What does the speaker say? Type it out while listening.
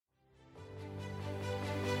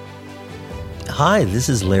Hi, this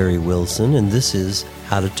is Larry Wilson, and this is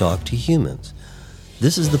How to Talk to Humans.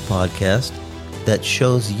 This is the podcast that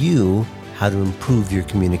shows you how to improve your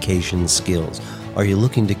communication skills. Are you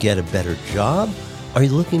looking to get a better job? Are you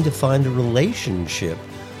looking to find a relationship?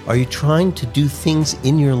 Are you trying to do things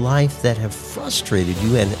in your life that have frustrated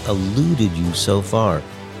you and eluded you so far?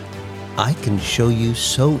 I can show you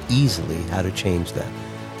so easily how to change that.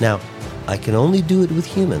 Now, I can only do it with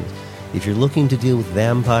humans. If you're looking to deal with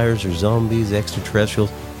vampires or zombies,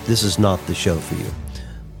 extraterrestrials, this is not the show for you.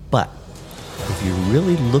 But if you're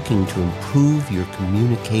really looking to improve your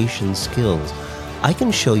communication skills, I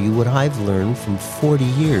can show you what I've learned from 40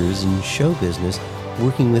 years in show business,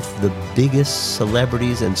 working with the biggest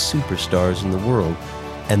celebrities and superstars in the world,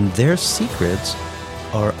 and their secrets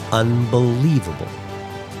are unbelievable.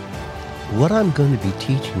 What I'm going to be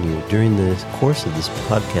teaching you during the course of this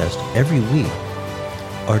podcast every week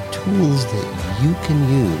are tools that you can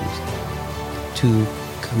use to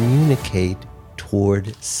communicate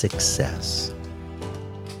toward success.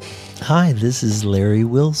 Hi, this is Larry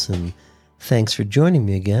Wilson. Thanks for joining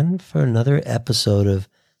me again for another episode of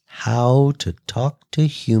How to Talk to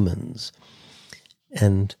Humans.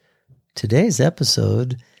 And today's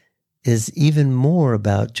episode is even more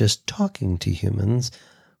about just talking to humans,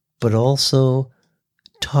 but also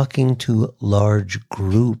talking to large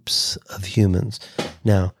groups of humans.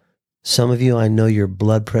 Now, some of you, I know your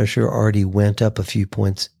blood pressure already went up a few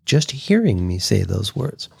points just hearing me say those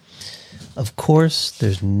words. Of course,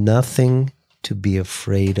 there's nothing to be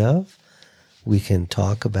afraid of. We can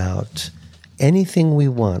talk about anything we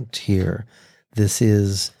want here. This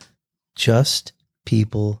is just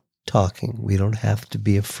people talking. We don't have to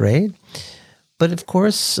be afraid. But of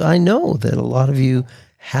course, I know that a lot of you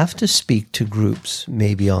have to speak to groups,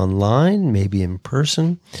 maybe online, maybe in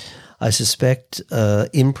person. I suspect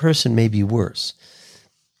in person may be worse.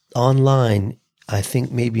 Online, I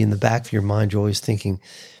think maybe in the back of your mind, you're always thinking,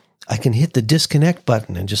 I can hit the disconnect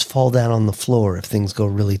button and just fall down on the floor if things go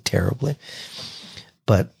really terribly.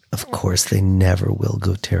 But of course, they never will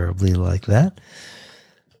go terribly like that.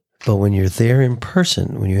 But when you're there in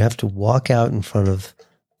person, when you have to walk out in front of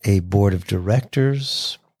a board of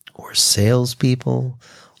directors or salespeople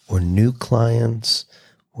or new clients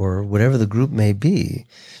or whatever the group may be,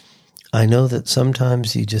 I know that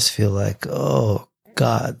sometimes you just feel like, oh,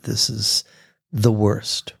 God, this is the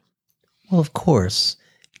worst. Well, of course,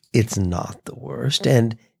 it's not the worst,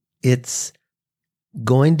 and it's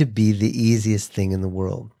going to be the easiest thing in the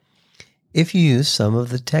world if you use some of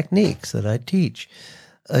the techniques that I teach.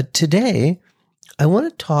 Today, I want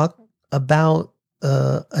to talk about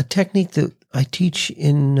a technique that I teach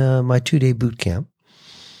in my 2-day boot camp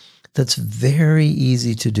that's very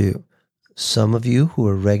easy to do. Some of you who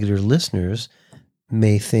are regular listeners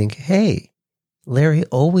may think, hey, Larry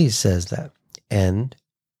always says that. And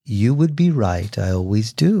you would be right. I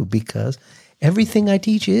always do, because everything I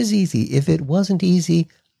teach is easy. If it wasn't easy,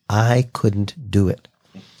 I couldn't do it.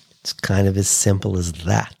 It's kind of as simple as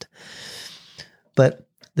that. But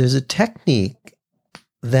there's a technique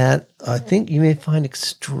that I think you may find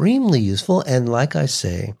extremely useful, and like I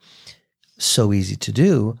say, so easy to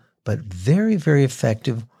do, but very, very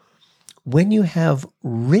effective when you have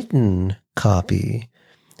written copy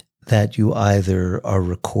that you either are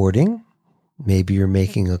recording, maybe you're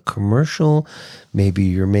making a commercial, maybe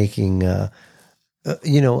you're making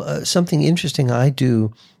something interesting I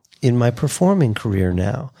do in my performing career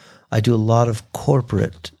now. I do a lot of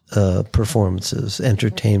corporate performances,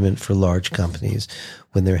 entertainment for large companies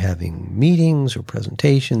when they're having meetings or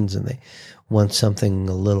presentations and they want something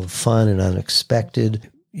a little fun and unexpected.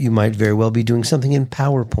 You might very well be doing something in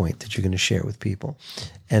PowerPoint that you're going to share with people.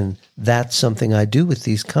 And that's something I do with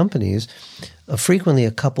these companies. Frequently,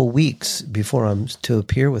 a couple weeks before I'm to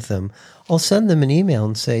appear with them, I'll send them an email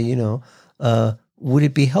and say, would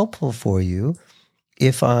it be helpful for you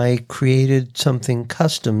if I created something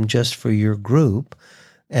custom just for your group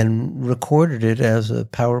and recorded it as a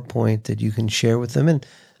PowerPoint that you can share with them? And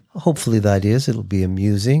hopefully the idea is it'll be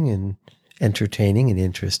amusing and entertaining and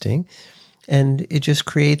interesting. And it just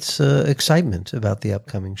creates excitement about the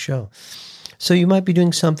upcoming show. So you might be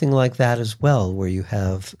doing something like that as well, where you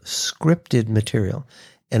have scripted material.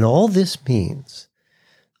 And all this means,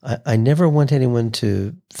 I never want anyone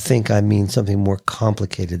to think I mean something more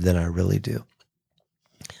complicated than I really do.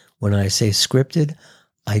 When I say scripted,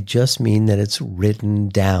 I just mean that it's written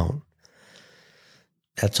down.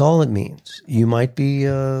 That's all it means. You might be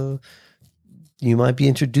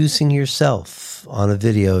introducing yourself on a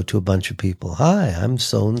video to a bunch of people. Hi, I'm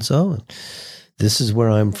so-and-so, and this is where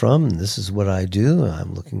I'm from, and this is what I do.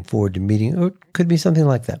 I'm looking forward to meeting, or it could be something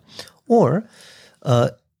like that. Or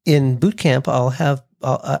in boot camp,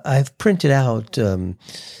 I've printed out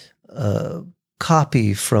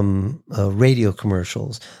copy from radio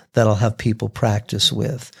commercials that I'll have people practice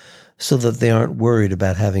with, so that they aren't worried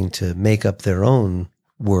about having to make up their own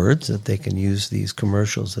words, that they can use these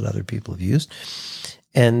commercials that other people have used.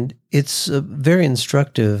 And it's very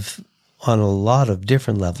instructive on a lot of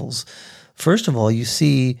different levels. First of all, you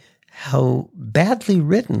see how badly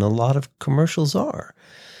written a lot of commercials are.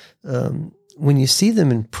 When you see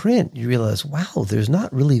them in print, you realize, wow, there's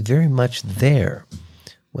not really very much there.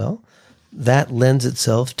 Well, that lends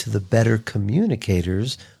itself to the better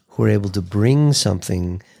communicators who are able to bring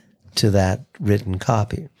something to that written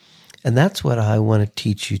copy. And that's what I want to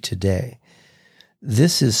teach you today.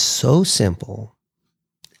 This is so simple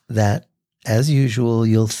that, as usual,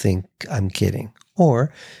 you'll think I'm kidding.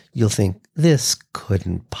 Or you'll think, this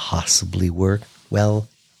couldn't possibly work. Well,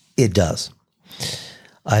 it does.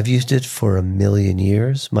 I've used it for 1,000,000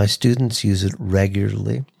 years. My students use it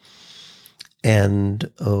regularly. And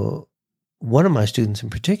one of my students in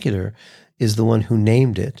particular is the one who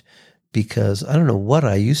named it, because I don't know what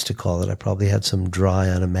I used to call it. I probably had some dry,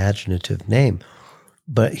 unimaginative name.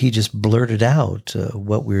 But he just blurted out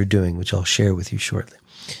what we were doing, which I'll share with you shortly.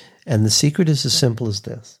 And the secret is as simple as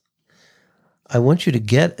this. I want you to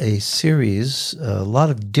get a series, a lot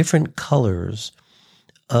of different colors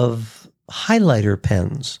of highlighter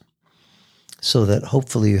pens, so that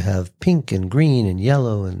hopefully you have pink and green and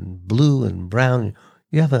yellow and blue and brown.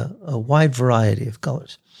 You have a wide variety of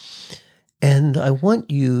colors. And I want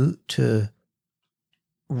you to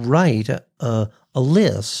write a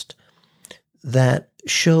list that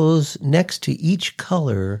shows next to each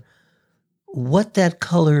color what that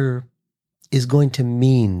color is going to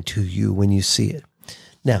mean to you when you see it.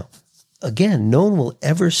 Now, again, no one will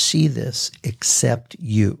ever see this except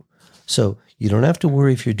you. So you don't have to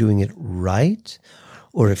worry if you're doing it right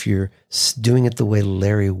or if you're doing it the way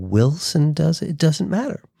Larry Wilson does it. It doesn't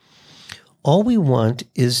matter. All we want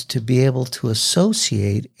is to be able to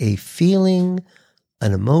associate a feeling,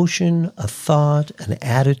 an emotion, a thought, an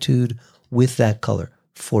attitude with that color.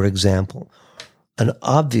 For example, an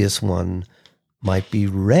obvious one might be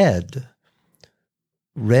red.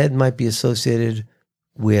 Red might be associated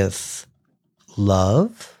with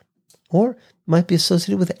love, or might be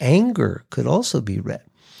associated with anger, could also be red.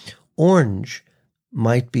 Orange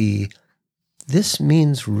might be, this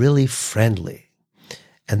means really friendly.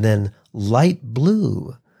 And then light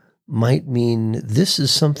blue might mean this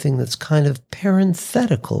is something that's kind of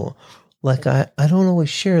parenthetical, like I don't always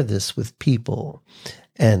share this with people.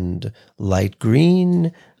 And light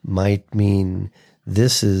green might mean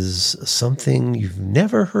this is something you've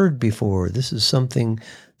never heard before. This is something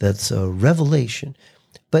that's a revelation.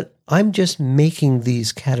 But I'm just making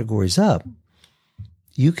these categories up.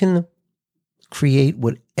 You can create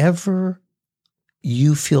whatever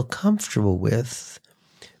you feel comfortable with,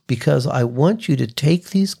 because I want you to take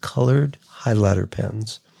these colored highlighter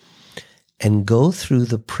pens and go through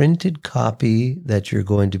the printed copy that you're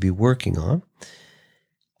going to be working on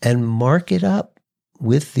and mark it up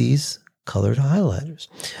with these colored highlighters.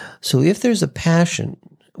 So if there's a passion,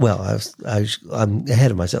 well, I'm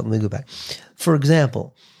ahead of myself. Let me go back. For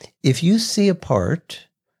example, if you see a part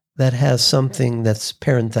that has something that's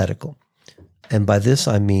parenthetical, and by this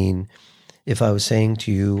I mean, if I was saying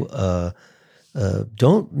to you,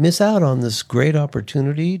 don't miss out on this great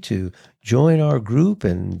opportunity to join our group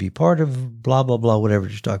and be part of blah, blah, blah, whatever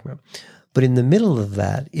you're talking about. But in the middle of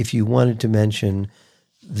that, if you wanted to mention,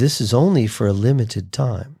 this is only for a limited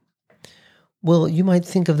time, well, you might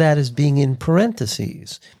think of that as being in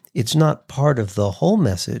parentheses. It's not part of the whole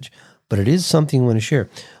message, but it is something you want to share.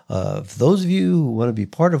 For those of you who want to be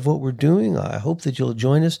part of what we're doing, I hope that you'll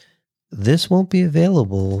join us. This won't be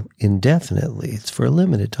available indefinitely. It's for a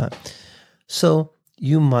limited time. So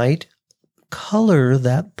you might color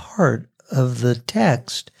that part of the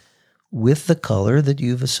text with the color that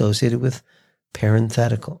you've associated with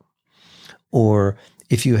parenthetical. Or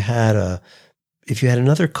if you had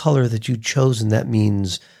another color that you'd chosen that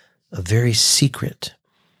means a very secret,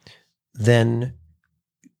 then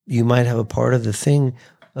you might have a part of the thing,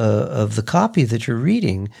 of the copy that you're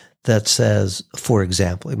reading that says, for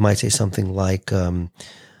example, it might say something like,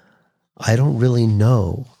 I don't really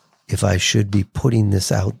know if I should be putting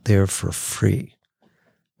this out there for free.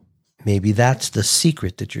 Maybe that's the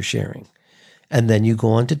secret that you're sharing. And then you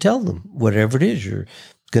go on to tell them whatever it is you're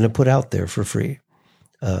going to put out there for free.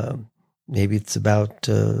 Maybe it's about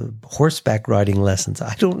horseback riding lessons.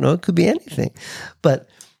 I don't know. It could be anything. But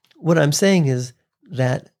what I'm saying is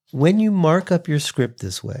that when you mark up your script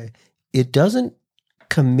this way, it doesn't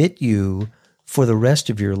commit you for the rest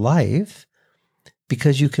of your life,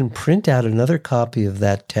 because you can print out another copy of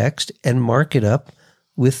that text and mark it up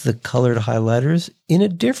with the colored highlighters in a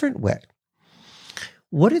different way.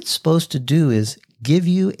 What it's supposed to do is give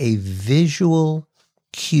you a visual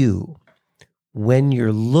cue when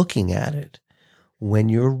you're looking at it, when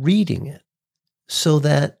you're reading it, so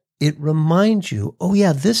that it reminds you, oh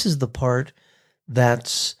yeah, this is the part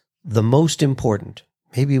that's the most important.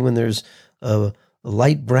 Maybe when there's a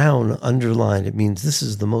light brown underlined, it means this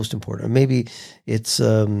is the most important. Or maybe it's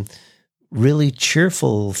really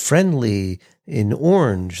cheerful, friendly in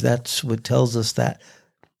orange. That's what tells us that.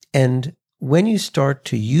 And when you start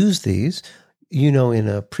to use these, in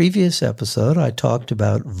a previous episode, I talked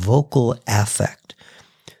about vocal affect,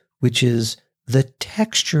 which is the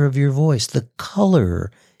texture of your voice, the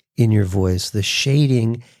color in your voice, the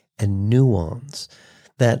shading and nuance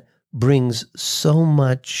that brings so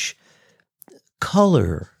much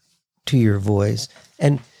color to your voice.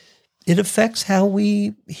 And it affects how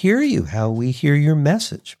we hear you, how we hear your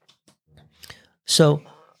message. So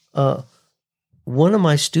one of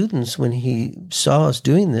my students, when he saw us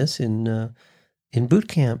doing this in boot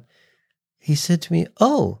camp, he said to me,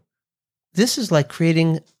 oh, this is like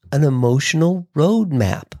creating an emotional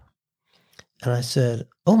roadmap. And I said,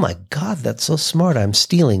 oh my God, that's so smart. I'm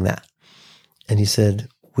stealing that. And he said,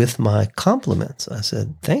 with my compliments. I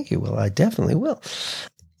said, thank you. Well, I definitely will.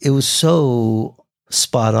 It was so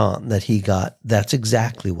spot on that he got, that's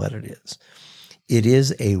exactly what it is. It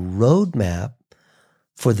is a roadmap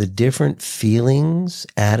for the different feelings,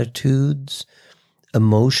 attitudes,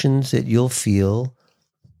 emotions that you'll feel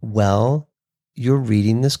while you're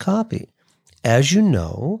reading this copy. As you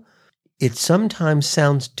know, it sometimes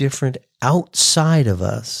sounds different outside of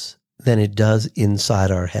us than it does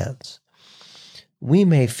inside our heads. We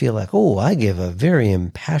may feel like, oh, I give a very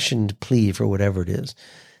impassioned plea for whatever it is.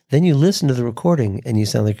 Then you listen to the recording and you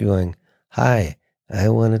sound like you're going, hi, I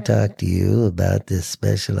want to talk to you about this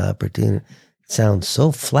special opportunity. It sounds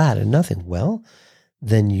so flat and nothing. Well,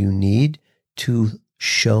 then you need to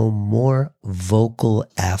show more vocal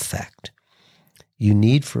affect. You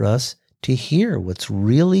need for us to hear what's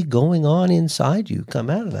really going on inside you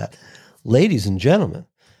come out of that. Ladies and gentlemen,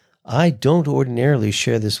 I don't ordinarily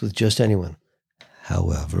share this with just anyone.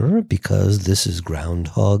 However, because this is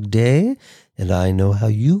Groundhog Day, and I know how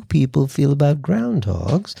you people feel about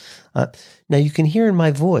groundhogs, now you can hear in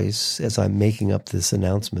my voice as I'm making up this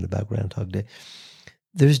announcement about Groundhog Day,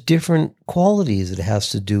 there's different qualities. It has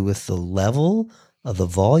to do with the level of the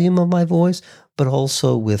volume of my voice, but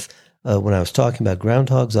also with when I was talking about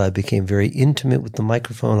groundhogs, I became very intimate with the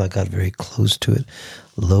microphone. I got very close to it,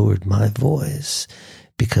 lowered my voice,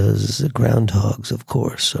 because groundhogs, of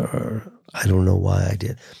course, are, I don't know why I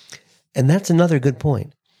did. And that's another good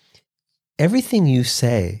point. Everything you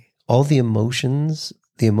say, all the emotions,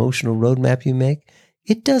 the emotional roadmap you make,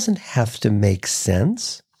 it doesn't have to make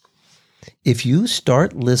sense. If you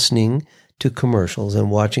start listening to commercials and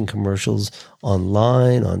watching commercials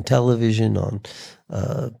online, on television, on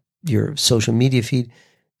your social media feed,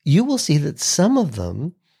 you will see that some of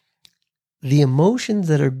them, the emotions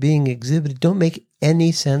that are being exhibited don't make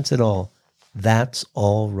any sense at all. That's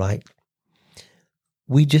all right.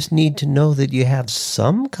 We just need to know that you have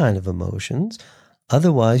some kind of emotions.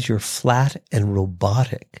 Otherwise, you're flat and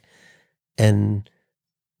robotic, and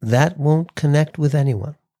that won't connect with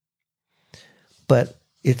anyone. But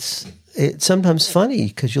it's sometimes funny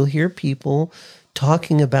because you'll hear people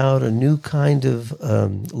talking about a new kind of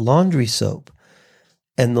laundry soap,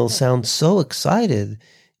 and they'll sound so excited.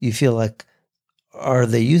 You feel like, are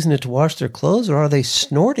they using it to wash their clothes, or are they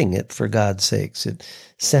snorting it, for God's sakes? It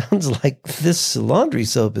sounds like this laundry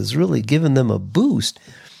soap is really giving them a boost.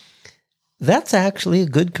 That's actually a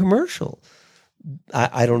good commercial.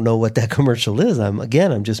 I don't know what that commercial is.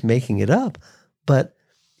 I'm just making it up. But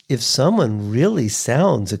if someone really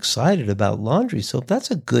sounds excited about laundry soap,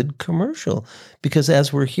 that's a good commercial, because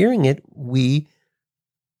as we're hearing it, we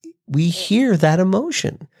hear that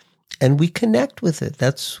emotion and we connect with it.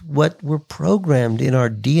 That's what we're programmed in our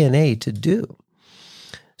DNA to do.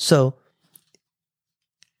 So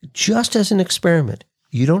just as an experiment,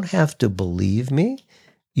 you don't have to believe me.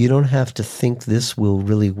 You don't have to think this will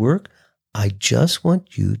really work. I just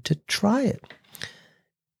want you to try it.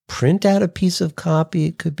 Print out a piece of copy.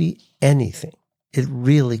 It could be anything. It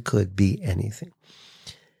really could be anything.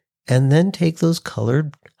 And then take those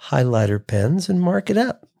colored highlighter pens and mark it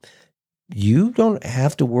up. You don't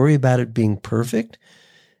have to worry about it being perfect,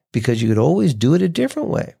 because you could always do it a different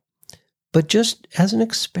way. But just as an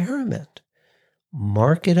experiment,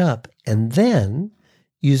 mark it up. And then,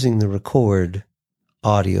 using the record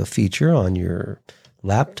audio feature on your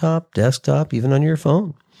laptop, desktop, even on your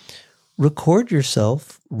phone, record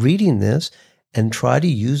yourself reading this and try to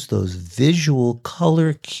use those visual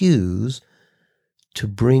color cues to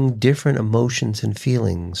bring different emotions and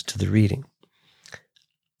feelings to the reading.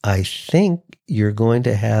 I think you're going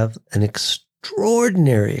to have an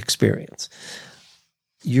extraordinary experience.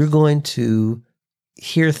 You're going to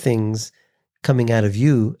hear things coming out of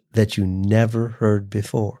you that you never heard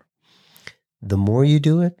before. The more you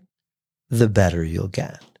do it, the better you'll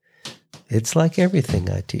get. It's like everything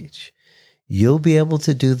I teach. You'll be able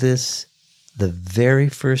to do this the very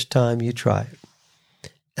first time you try it.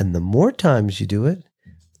 And the more times you do it,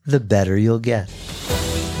 the better you'll get.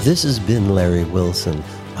 This has been Larry Wilson.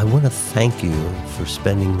 I want to thank you for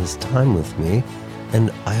spending this time with me,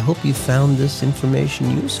 and I hope you found this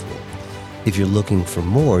information useful. If you're looking for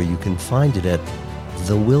more, you can find it at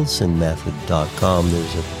thewilsonmethod.com.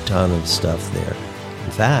 There's a ton of stuff there.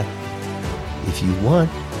 In fact, if you want,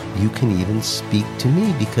 you can even speak to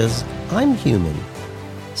me because I'm human.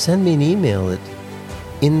 Send me an email at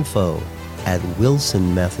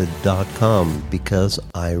info@wilsonmethod.com because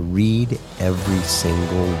I read every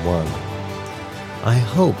single one. I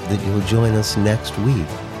hope that you'll join us next week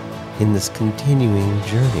in this continuing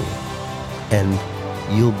journey, and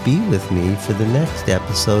you'll be with me for the next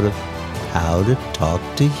episode of How to Talk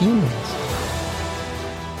to Humans.